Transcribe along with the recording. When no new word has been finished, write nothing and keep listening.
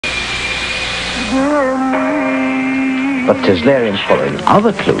But Teslarians following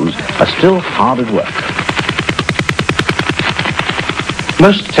other clues are still hard at work.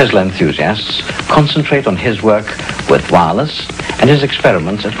 Most Tesla enthusiasts concentrate on his work with wireless and his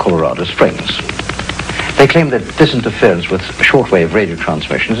experiments at Colorado Springs. They claim that this interference with shortwave radio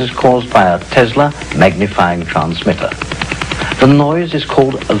transmissions is caused by a Tesla magnifying transmitter. The noise is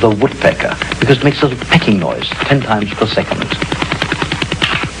called the woodpecker because it makes a little pecking noise 10 times per second.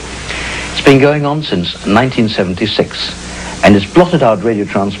 It's been going on since 1976 and it's blotted out radio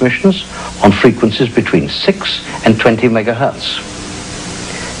transmissions on frequencies between 6 and 20 megahertz.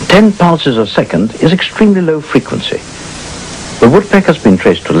 10 pulses a second is extremely low frequency. The woodpecker's been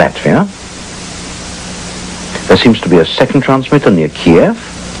traced to Latvia. There seems to be a second transmitter near Kiev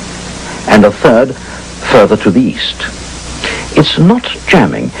and a third further to the east. It's not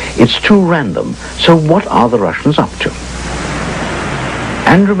jamming, it's too random. So what are the Russians up to?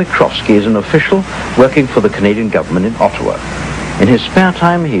 Andrew Mikrovsky is an official working for the Canadian government in Ottawa. In his spare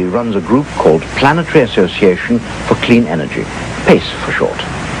time, he runs a group called Planetary Association for Clean Energy, PACE for short.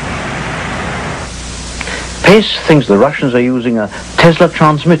 PACE thinks the Russians are using a Tesla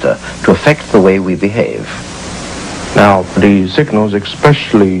transmitter to affect the way we behave. Now, the signals,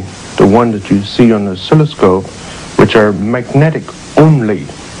 especially the one that you see on the oscilloscope, which are magnetic only,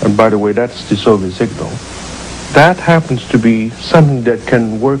 and by the way, that's the Soviet signal, that happens to be something that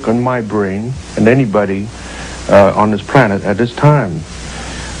can work on my brain and anybody on this planet at this time.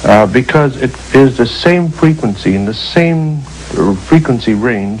 Because it is the same frequency in the same frequency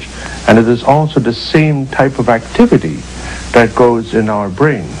range, and it is also the same type of activity that goes in our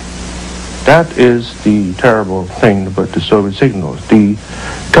brain. That is the terrible thing about the Soviet signals, the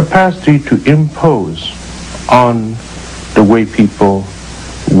capacity to impose on the way people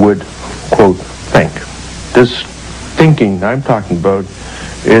would, quote, think. This thinking I'm talking about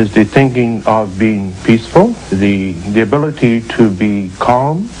is the thinking of being peaceful, the ability to be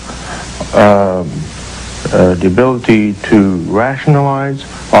calm, the ability to rationalize,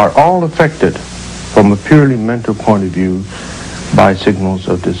 are all affected from a purely mental point of view by signals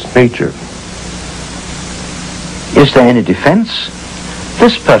of this nature. Is there any defense?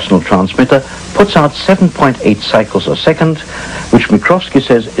 This personal transmitter puts out 7.8 cycles a second, which Mikrovsky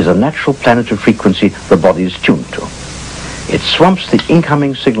says is a natural planetary frequency the body is tuned to. It swamps the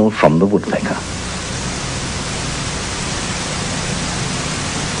incoming signal from the woodpecker.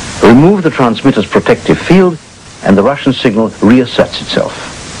 Remove the transmitter's protective field and the Russian signal reasserts itself.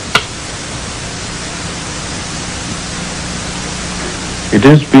 It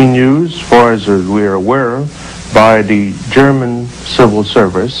is being used, as far as we are aware, by the German civil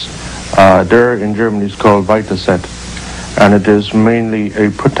service. There in Germany it's called Weiterset, and it is mainly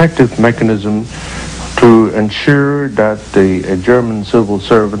a protective mechanism to ensure that a German civil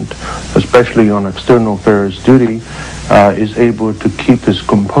servant, especially on external affairs duty, is able to keep his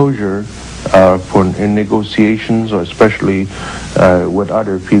composure in negotiations, or especially with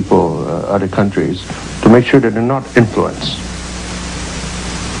other people, other countries, to make sure that they're not influenced.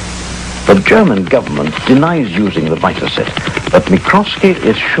 The German government denies using the Weiterset, but Mikrovsky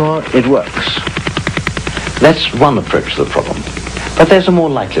is sure it works. That's one approach to the problem, but there's a more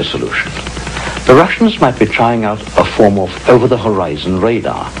likely solution. The Russians might be trying out a form of over-the-horizon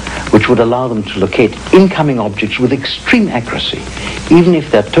radar, which would allow them to locate incoming objects with extreme accuracy, even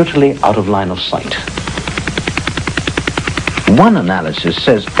if they're totally out of line of sight. One analysis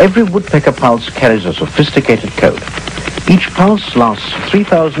says every woodpecker pulse carries a sophisticated code. Each pulse lasts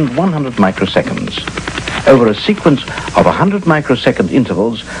 3,100 microseconds. Over a sequence of 100 microsecond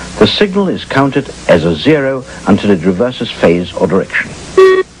intervals, the signal is counted as a 0 until it reverses phase or direction.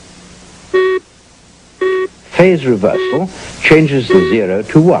 Phase reversal changes the 0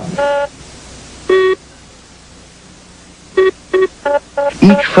 to 1.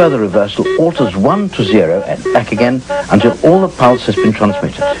 Each further reversal alters 1 to 0 and back again until all the pulse has been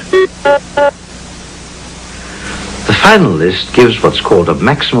transmitted. The final list gives what's called a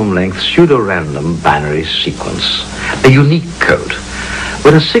maximum length pseudo-random binary sequence, a unique code.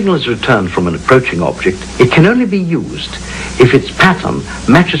 When a signal is returned from an approaching object, it can only be used if its pattern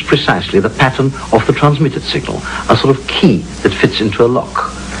matches precisely the pattern of the transmitted signal, a sort of key that fits into a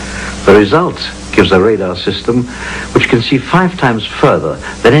lock. The result gives a radar system which can see 5 times further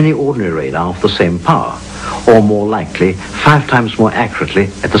than any ordinary radar of the same power, or more likely, 5 times more accurately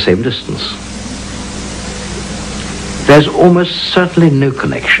at the same distance. There's almost certainly no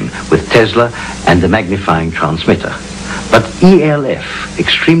connection with Tesla and the magnifying transmitter. But ELF,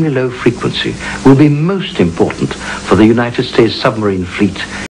 extremely low frequency, will be most important for the United States submarine fleet